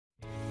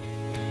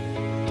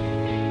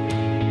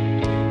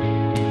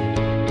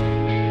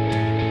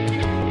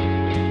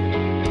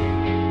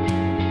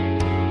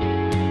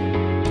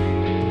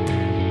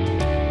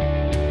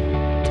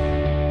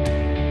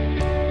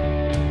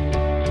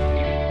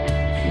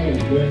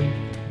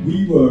When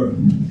we were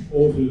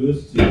all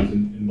universities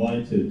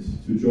invited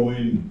to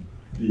join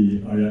the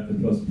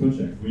ARIADNEplus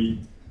project, we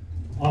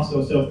asked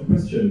ourselves the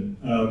question,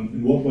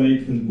 in what way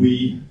can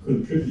we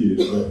contribute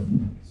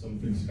with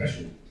something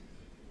special?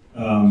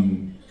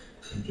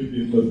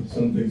 Contribute with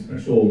something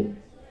special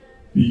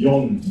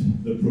beyond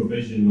the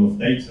provision of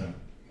data.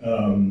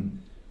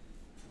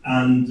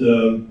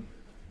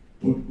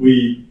 What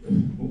we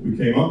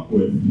came up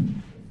with,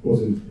 of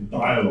course in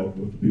dialogue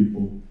with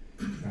people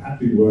who had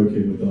been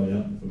working with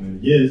ARIADNE for many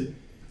years,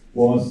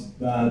 was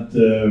that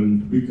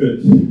we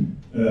could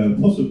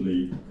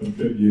possibly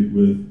contribute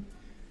with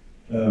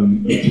a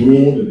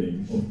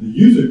broadening of the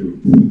user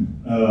group.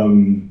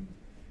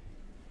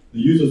 The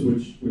users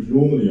which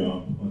normally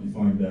are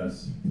defined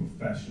as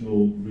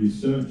professional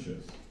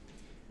researchers.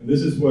 And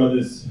this is where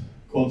this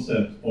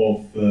concept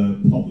of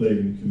public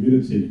and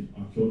community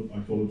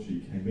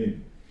archaeology came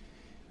in.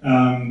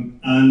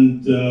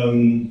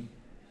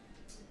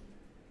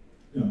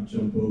 I'll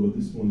jump over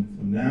this one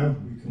for now,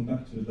 we come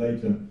back to it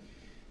later.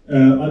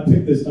 I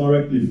picked this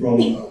directly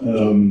from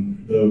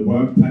the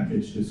work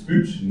package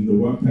description, the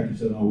work package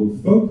that I will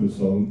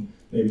focus on,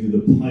 namely the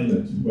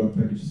pilot work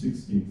package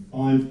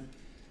 16.5,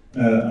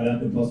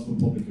 ARIADNEplus for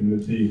public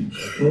community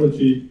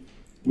archaeology,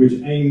 which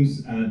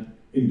aims at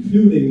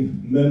including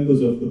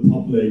members of the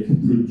public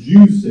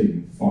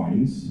producing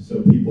finds,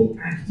 so people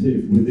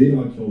active within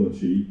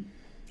archaeology,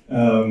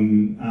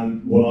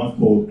 and what I've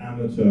called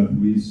amateur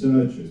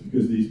researchers,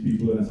 because these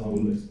people, as I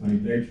will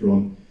explain later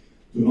on,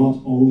 do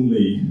not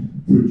only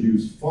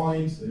produce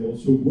finds, they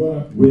also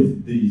work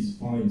with these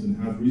finds and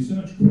have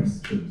research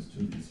questions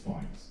to these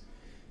finds,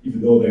 even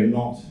though they're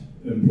not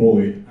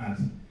employed at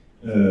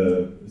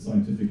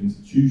scientific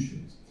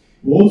institutions.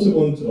 We also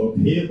want to,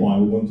 hereby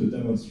we want to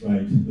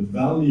demonstrate the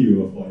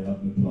value of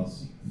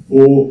ARIADNEplus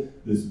for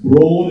this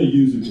broader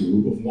user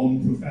group of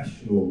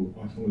non-professional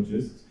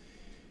archaeologists.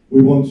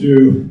 We want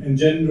to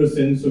engender a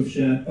sense of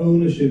shared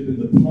ownership in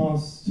the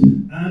past,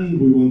 and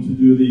we want to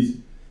do these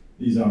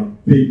are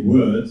big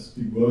words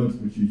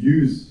which you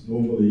use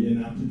normally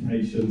in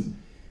applications,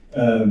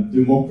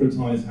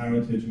 democratize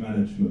heritage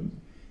management.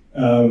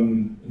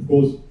 Of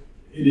course,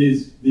 it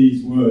is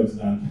these words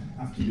that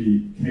have to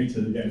be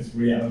catered against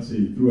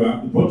reality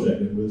throughout the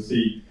project, and we'll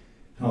see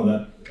how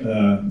that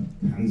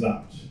pans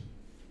out.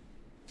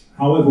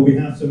 However, we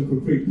have some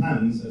concrete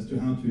plans as to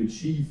how to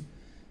achieve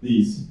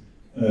these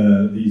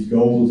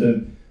goals,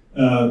 and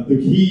the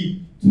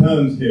key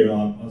terms here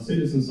are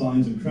citizen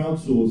science and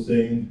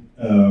crowdsourcing,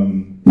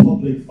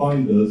 public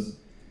finders,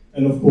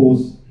 and of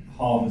course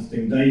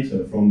harvesting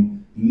data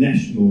from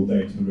national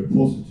data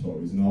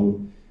repositories, and I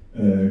will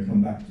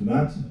come back to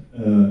that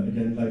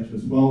again later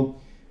as well.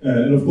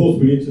 And of course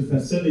we need to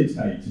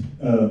facilitate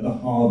the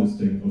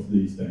harvesting of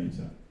these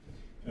data.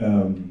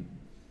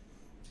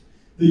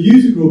 The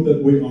user group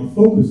that we are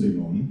focusing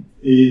on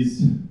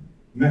is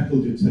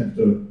metal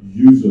detector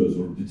users,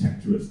 or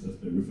detectorists as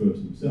they refer to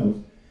themselves,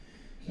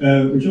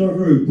 which are a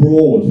very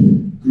broad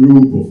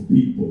group of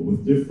people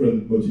with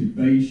different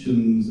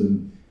motivations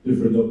and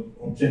different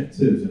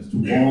objectives as to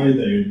why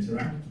they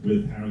interact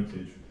with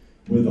heritage,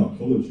 with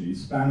archaeology,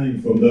 spanning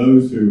from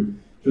those who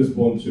just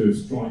want to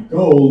strike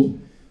gold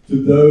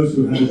to those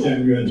who have a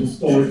genuine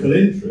historical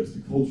interest,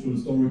 a cultural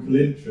historical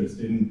interest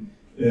in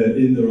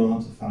their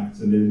artifacts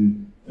and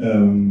in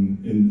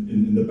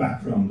the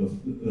background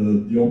of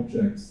the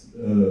objects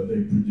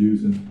they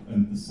produce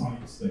and the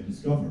sites they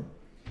discover.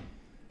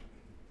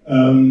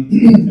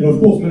 And of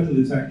course, metal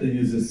detecting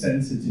is a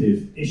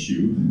sensitive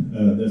issue.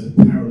 There's a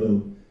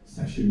parallel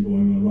session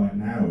going on right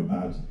now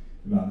about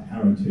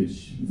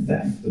heritage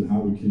theft and how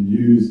we can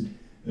use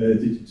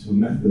digital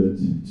method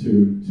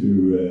to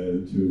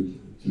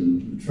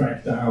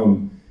track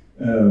down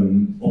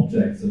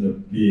objects that are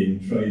being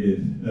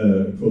traded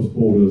across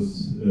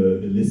borders,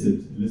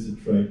 illicit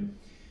trade.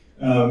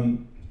 I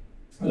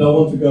don't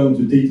want to go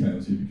into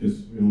details here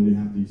because we only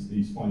have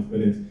these 5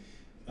 minutes.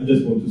 I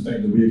just want to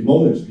state that we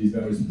acknowledge these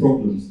various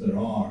problems that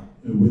are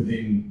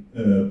within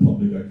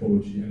public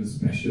archaeology, and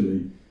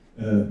especially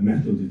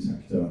metal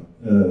detector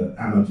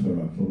amateur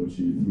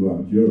archaeology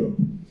throughout Europe.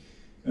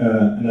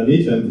 And I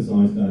need to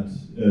emphasize that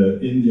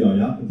in the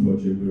ARIADNE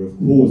project, we of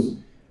course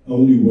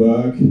only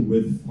work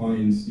with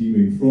finds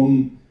stemming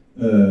from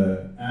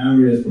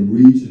areas, from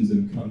regions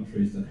and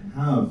countries that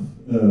have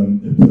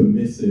a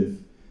permissive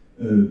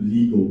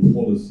legal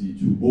policy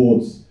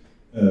towards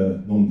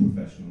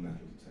non-professional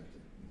metal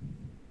detecting.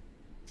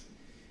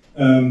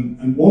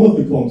 And one of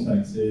the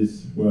contexts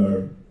is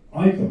where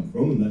I come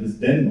from, and that is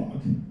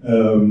Denmark,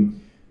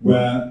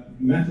 where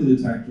metal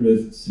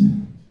detectorists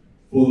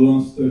for the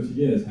last 30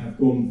 years have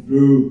gone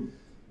through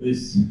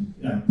this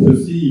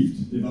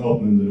perceived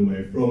development in a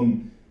way,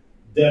 from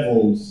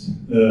devils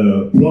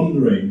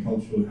plundering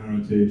cultural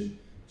heritage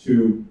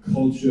to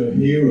culture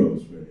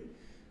heroes, really.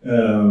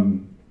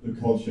 The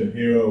culture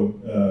hero,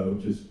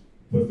 which is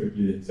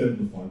perfectly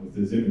exemplified with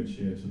this image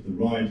here to the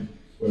right,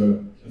 where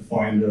a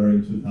finder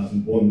in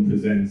 2001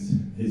 presents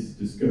his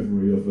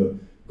discovery of a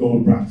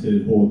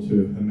gold-bracketed hoard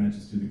to Her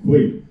Majesty the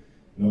Queen.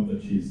 Not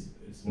that she's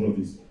it's one of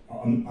these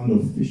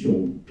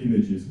unofficial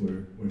images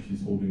where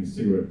she's holding a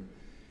cigarette.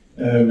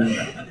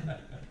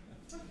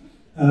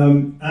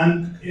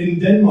 And in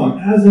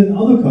Denmark, as in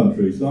other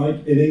countries,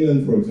 like in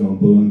England, for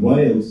example, and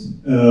Wales,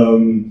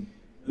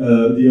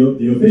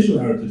 the official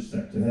heritage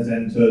sector has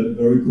entered a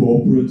very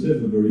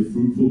cooperative, a very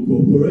fruitful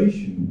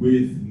cooperation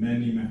with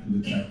many metal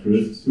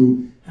detectorists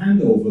who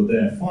hand over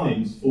their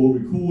finds for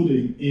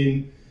recording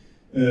in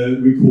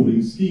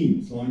recording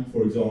schemes, like,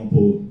 for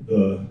example,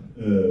 the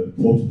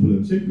Portable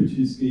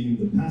Antiquity Scheme,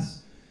 the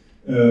PAS,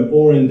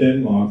 or in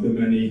Denmark, the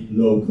many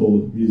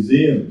local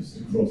museums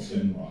across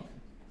Denmark.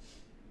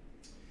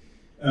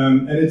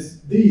 And it's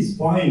these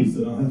finds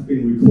that have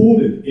been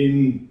recorded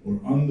in or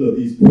under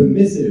these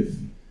permissive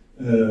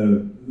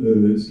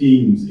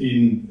schemes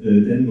in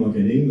Denmark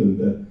and England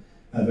that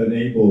have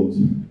enabled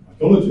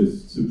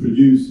archaeologists to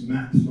produce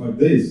maps like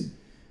this,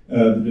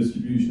 the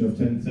distribution of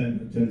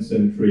 10th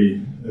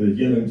century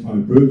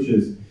yelling-type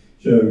brooches,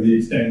 showing the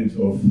extent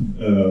of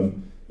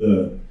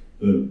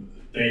the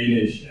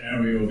Danish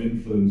area of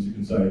influence, you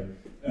can say,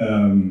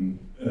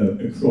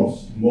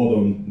 across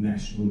modern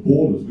national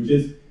borders, which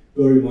is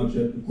very much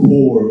at the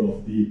core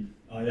of the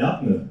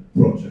ARIADNE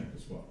project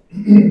as well.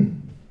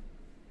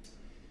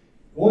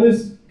 What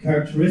is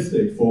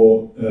characteristic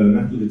for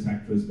metal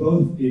detectors,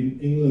 both in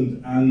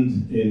England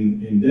and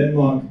in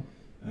Denmark,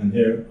 and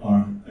here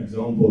are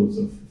examples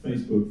of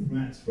Facebook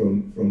threads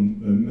from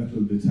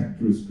metal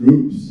detectorist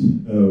groups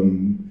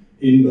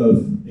in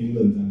both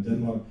England and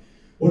Denmark.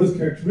 What is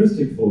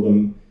characteristic for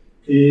them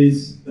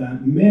is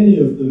that many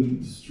of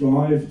them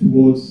strive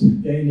towards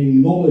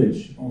gaining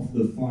knowledge of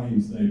the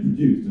finds they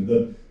produced. And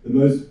the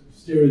most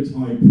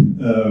stereotyped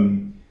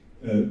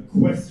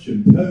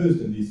question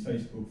posed in these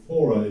Facebook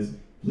fora is,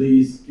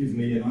 please give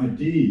me an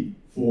ID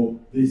for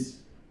this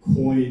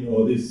coin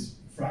or this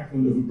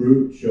fragment of a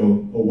brooch or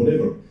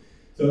whatever.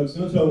 So it's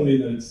not only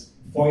that it's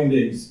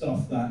finding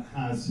stuff that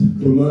has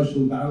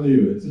commercial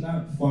value, it's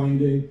about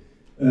finding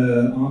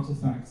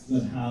artifacts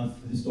that have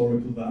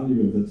historical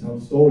value, that tell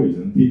stories,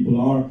 and people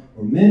are,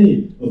 or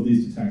many of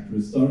these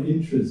detectorists are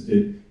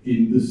interested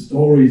in the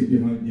stories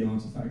behind the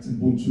artifacts and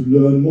want to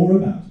learn more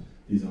about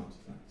these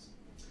artifacts.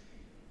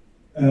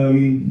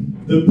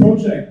 The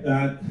project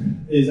that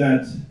is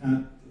at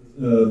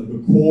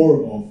the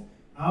core of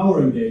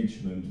our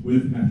engagement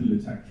with metal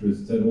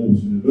detectorists at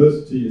Aarhus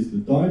University is the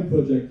DIME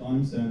project.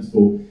 DIME stands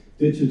for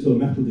Digital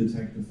Metal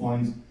Detector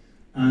Finds,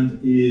 and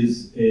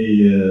is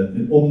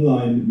an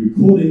online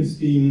recording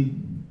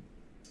scheme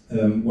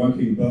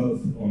working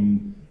both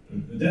on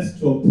a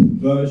desktop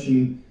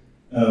version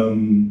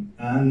and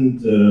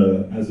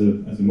as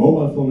a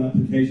mobile phone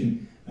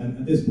application. And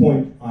at this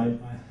point, I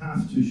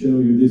have to show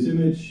you this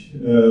image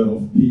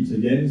of Peter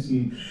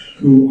Jensen,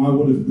 who I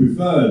would have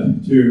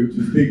preferred to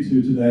speak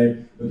to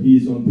today, but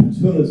he's on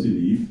paternity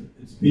leave.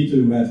 It's Peter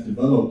who has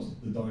developed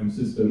the DIME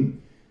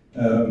system.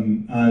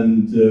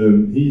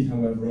 He's,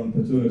 however, on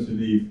paternity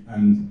leave,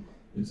 and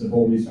it's a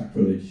holy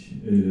sacrilege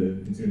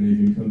in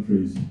Scandinavian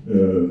countries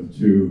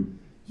to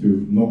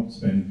not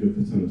spend your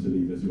paternity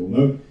leave, as you all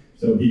know.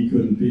 So he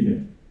couldn't be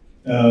here.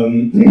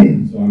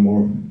 So I'm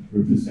more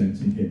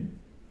representing him.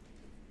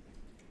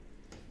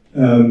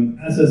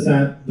 As I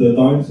said, the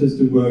DIME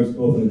system works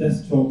both on a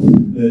desktop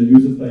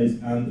user face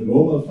and a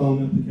mobile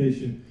phone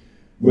application,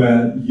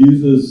 where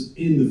users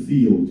in the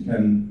field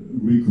can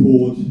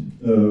record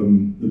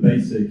the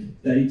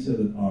basic data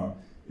that are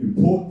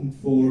important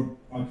for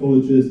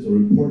archaeologists or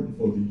important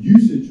for the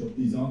usage of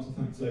these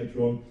artifacts later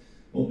on,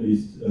 not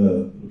least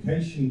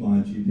location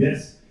via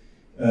GPS.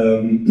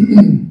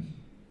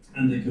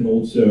 And they can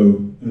also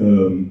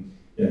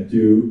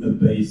do a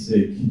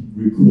basic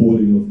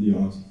recording of the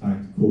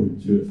artifact according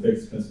to a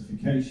fixed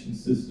classification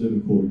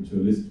system, according to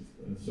a list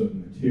of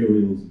certain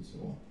materials and so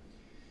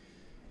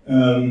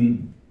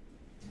on.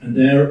 And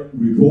their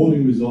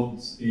recording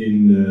results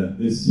in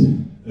this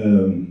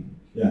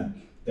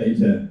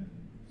data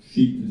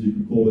sheet, as you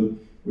could call it,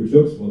 which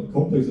looks rather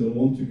complex. I don't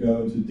want to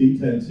go into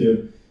details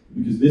here,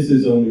 because this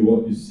is only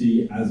what you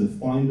see as a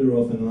finder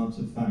of an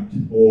artifact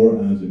or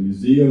as a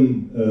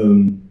museum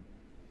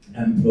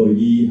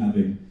employee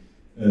having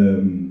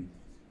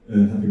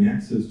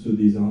access to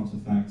these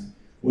artifacts.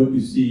 What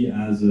you see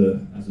as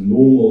a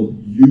normal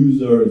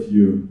user, if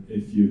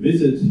you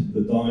visit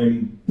the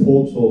DIME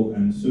portal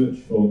and search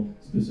for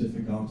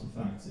specific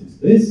artifacts, is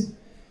this.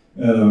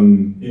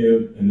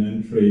 Here, an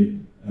entry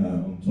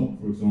on top,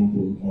 for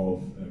example,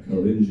 of a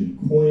Carolingian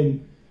coin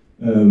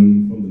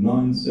from the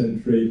 9th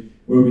century,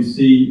 where we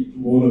see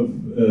one of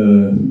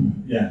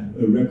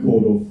a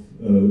record of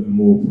a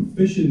more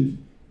proficient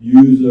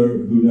user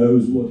who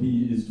knows what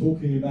he is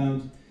talking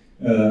about.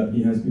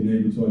 He has been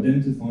able to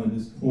identify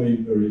this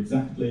coin very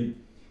exactly,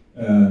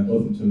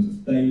 both in terms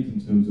of date, in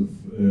terms of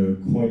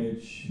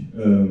coinage,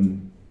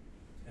 and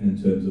in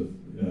terms of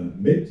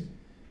mint.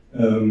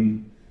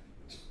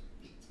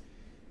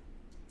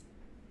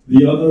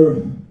 The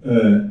other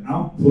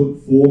output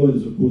format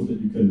is, of course,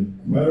 that you can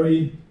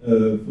query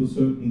for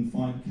certain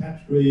find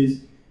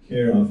categories.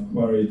 Here I've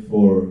queried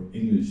for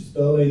English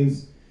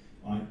spellings.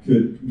 I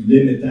could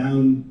limit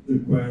down the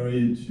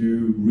query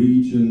to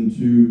region,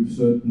 to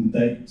certain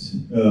date,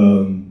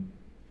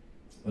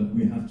 but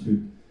we have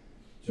to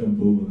jump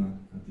over that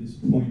at this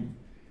point.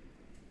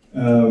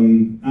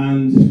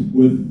 And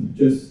with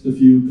just a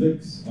few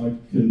clicks, I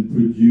can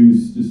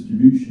produce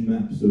distribution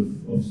maps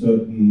of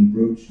certain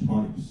brooch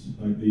types,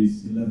 like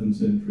these 11th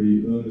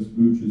century earnest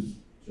brooches,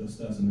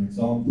 just as an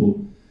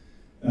example.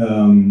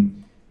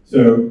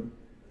 So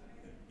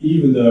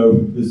even though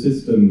the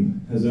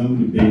system has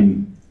only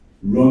been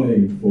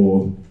running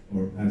for,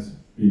 or has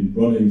been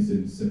running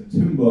since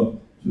September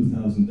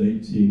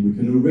 2018, we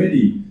can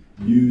already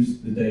use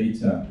the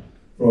data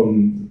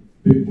from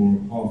a bit more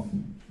half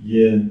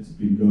year it's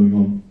been going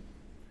on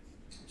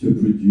to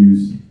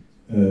produce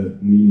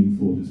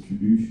meaningful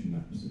distribution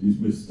maps. At least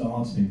we're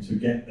starting to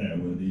get there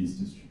where these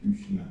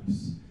distribution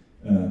maps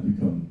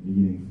become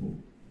meaningful.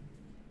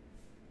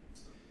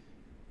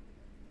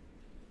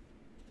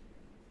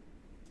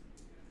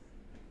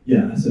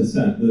 Yeah, as I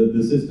said,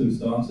 the system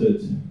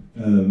started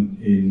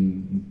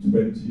in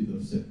 20th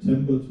of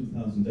September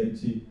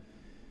 2018.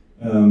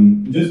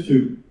 Just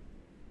to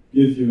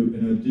give you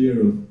an idea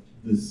of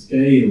the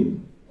scale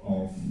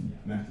of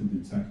metal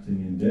detecting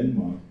in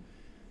Denmark,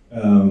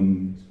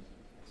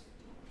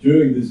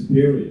 during this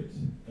period,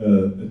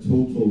 a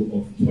total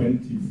of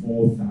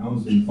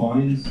 24,000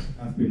 fines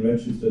have been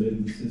registered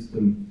in the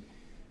system,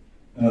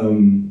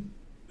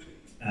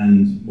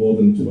 and more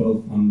than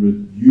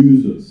 1,200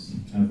 users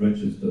have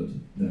registered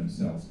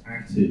themselves,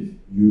 active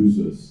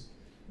users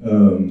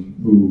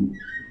who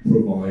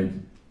provide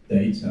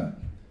data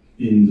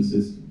in the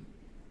system.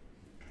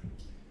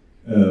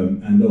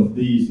 And of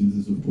these, and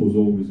this is of course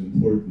always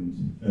important,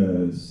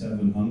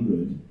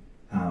 700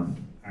 have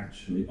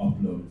actually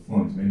uploaded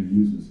files. Many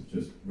users have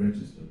just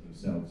registered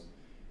themselves,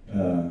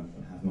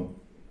 but have not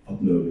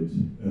uploaded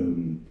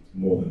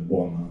more than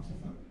one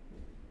artifact.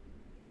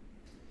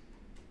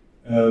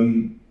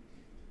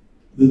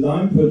 The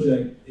DIME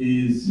project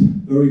is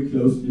very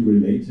closely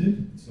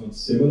related. It's not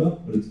similar,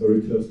 but it's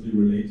very closely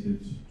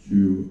related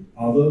to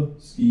other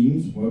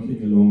schemes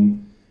working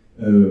along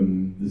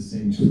the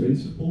same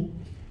principle.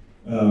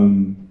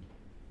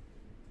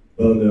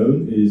 Well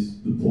known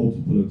is the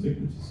Portable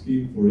Antiquity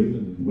Scheme for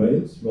England and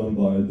Wales, run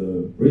by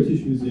the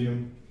British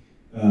Museum.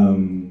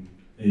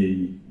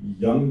 A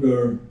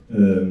younger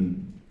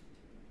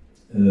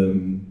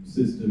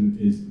system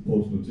is the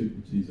Portable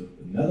Antiquities of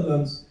the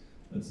Netherlands,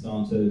 that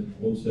started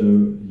also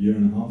a year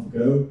and a half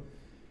ago.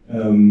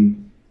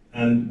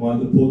 And while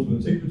the Portable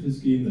Antiquity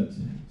Scheme that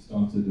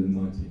started in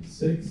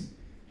 1906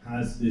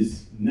 has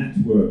this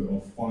network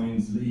of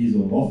fines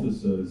liaison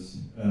officers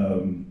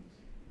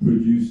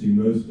producing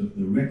most of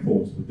the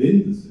records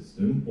within the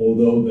system,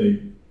 although they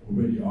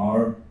already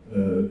are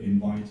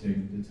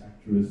inviting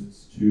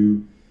detectorists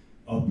to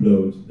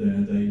upload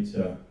their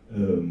data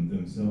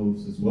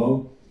themselves as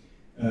well.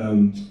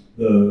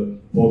 The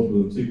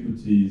Portable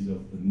Antiquities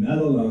of the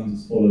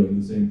Netherlands is following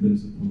the same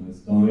principle as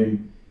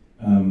DIME,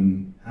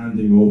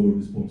 handing over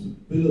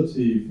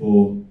responsibility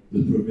for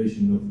the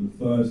provision of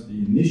the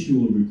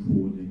initial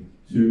recording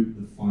to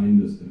the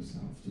finders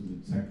themselves, to the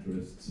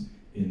detectorists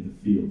in the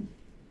field.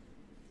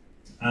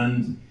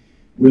 And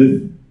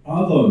with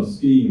other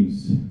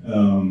schemes,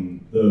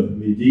 the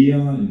Medea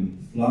in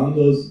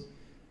Flanders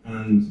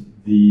and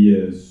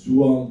the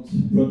SUALT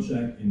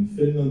project in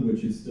Finland,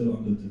 which is still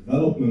under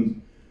development,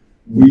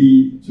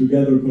 we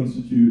together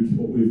constitute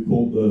what we've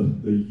called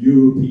the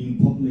European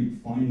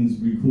Public Fines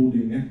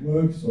Recording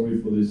Network. Sorry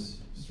for this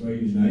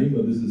strange name,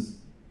 but this is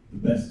the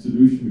best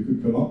solution we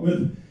could come up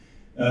with.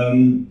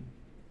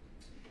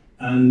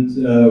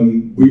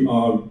 We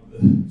are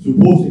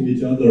supporting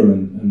each other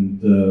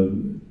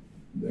and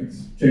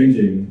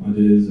exchanging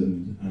ideas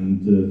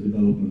and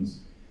developments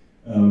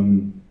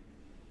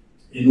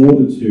in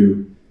order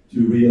to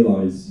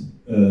realize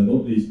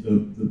not least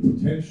the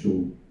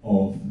potential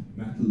of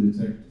metal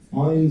detector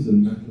finds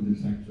and metal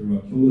detector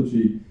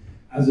archaeology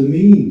as a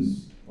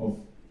means of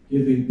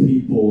giving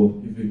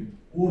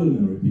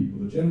ordinary people,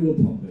 the general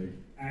public,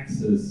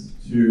 access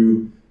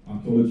to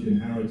archaeology and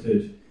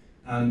heritage,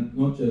 and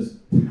not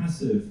just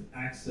passive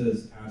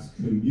access as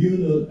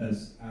communal,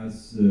 as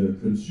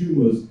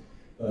consumers,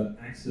 but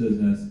access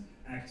as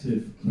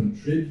active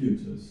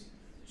contributors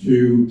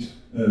to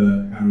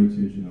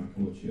heritage and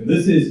archaeology. And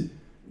this is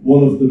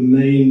one of the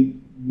main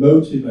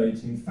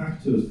motivating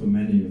factors for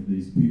many of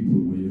these people.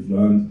 We have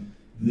learned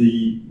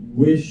the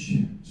wish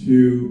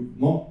to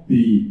not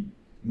be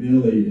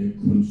merely a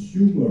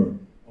consumer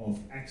of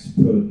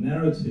expert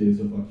narratives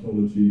of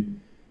archaeology,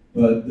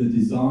 but the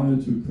desire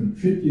to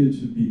contribute,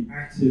 to be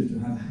active, to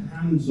have a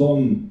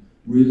hands-on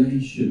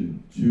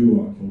relation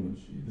to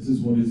archaeology. This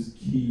is what is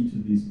key to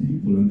these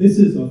people. And this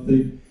is, I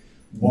think,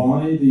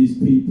 why these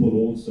people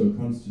also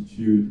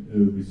constitute a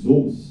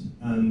resource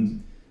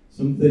and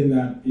something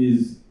that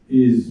is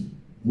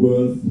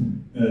worth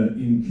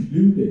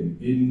including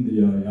in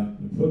the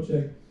ARIADNE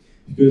project,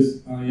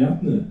 because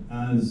ARIADNE,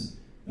 as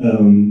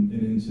an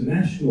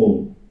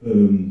international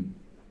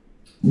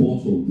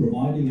portal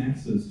providing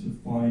access to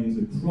finds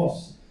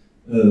across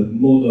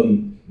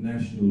modern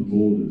national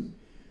borders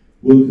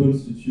will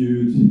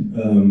constitute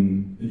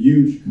a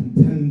huge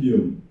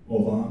compendium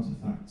of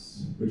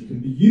artifacts which can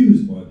be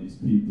used by these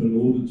people in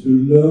order to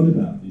learn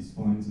about these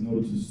finds, in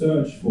order to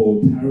search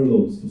for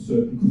parallels for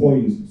certain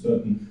coins, for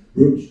certain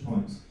brooch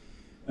types,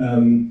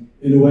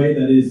 in a way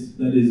that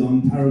is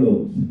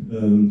unparalleled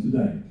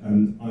today.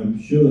 And I'm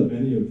sure that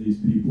many of these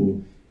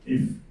people,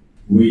 if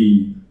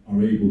we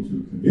are able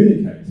to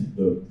communicate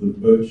the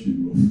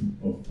virtue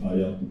of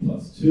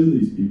ARIADNEplus to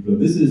these people,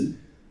 this is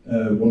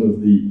one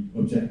of the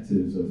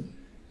objectives of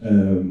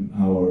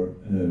our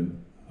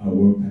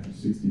work package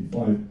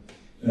 16.5,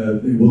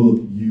 they will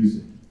use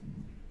it.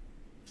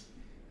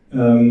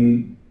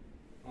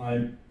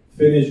 I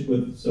finished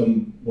with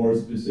some more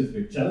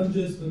specific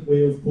challenges that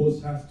we of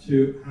course have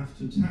to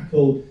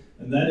tackle,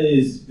 and that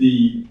is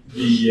the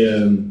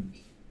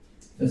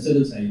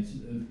facilitate,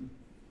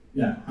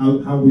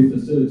 how we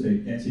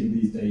facilitate getting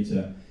these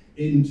data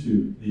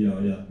into the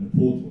Ariadne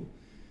portal.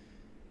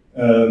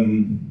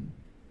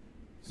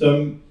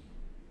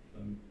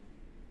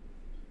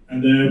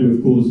 And there we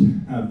of course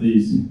have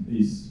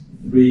these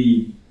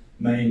three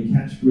main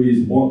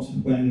categories: what,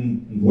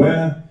 when, and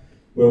where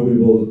we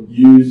will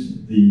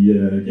use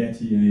the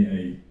Getty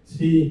AAT.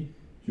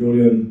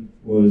 Julian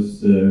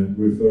was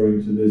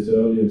referring to this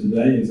earlier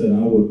today and said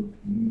I would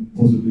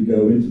possibly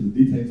go into the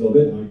details of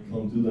it. I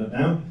can't do that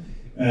now.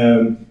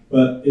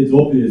 But it's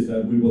obvious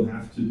that we will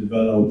have to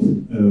develop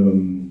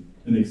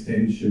an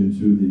extension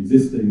to the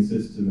existing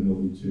system in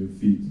order to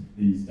feed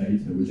these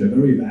data, which are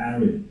very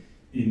varied,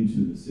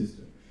 into the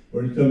system.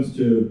 When it comes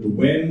to the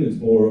when, it's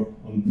more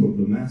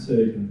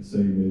unproblematic, and the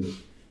same is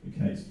the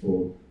case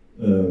for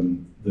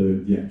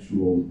the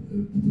actual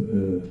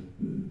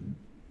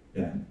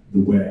the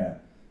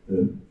where,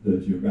 the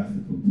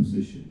geographical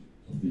position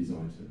of these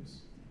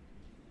items.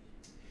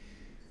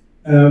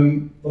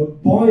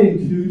 But by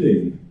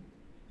including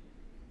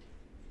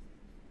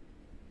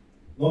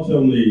not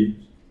only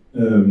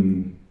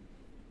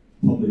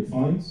public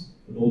finds,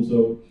 but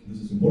also, this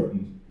is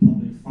important,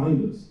 public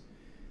finders,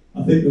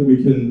 I think that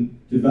we can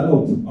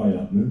develop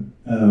Ariadne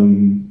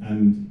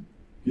and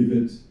give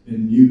it a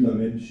new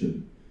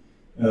dimension.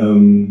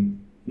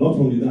 Not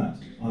only that,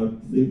 I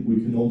think we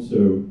can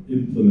also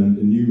implement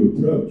a new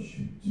approach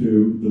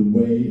to the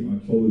way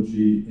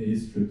archaeology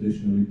is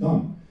traditionally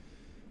done.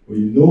 We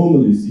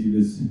normally see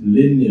this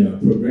linear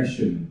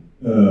progression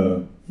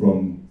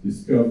from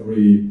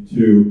discovery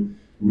to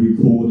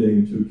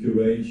recording to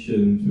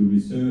curation to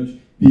research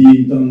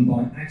being done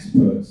by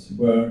experts,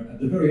 where at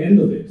the very end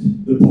of it,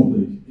 the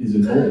public is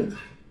involved.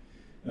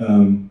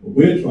 What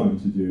we're trying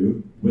to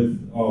do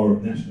with our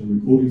national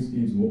recording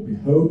schemes, and what we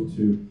hope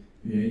to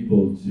be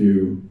able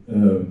to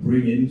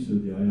bring into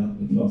the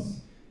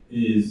ARIADNEplus,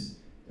 is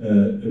a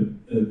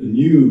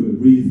new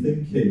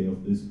rethinking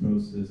of this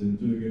process and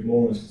doing it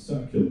more as a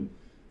circle,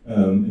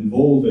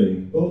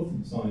 involving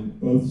both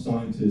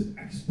scientists,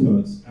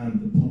 experts,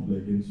 and the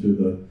public into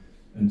the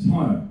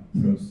entire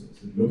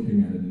process and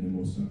looking at it in a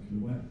more circular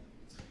way.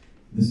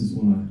 This is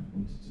what I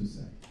wanted to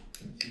say.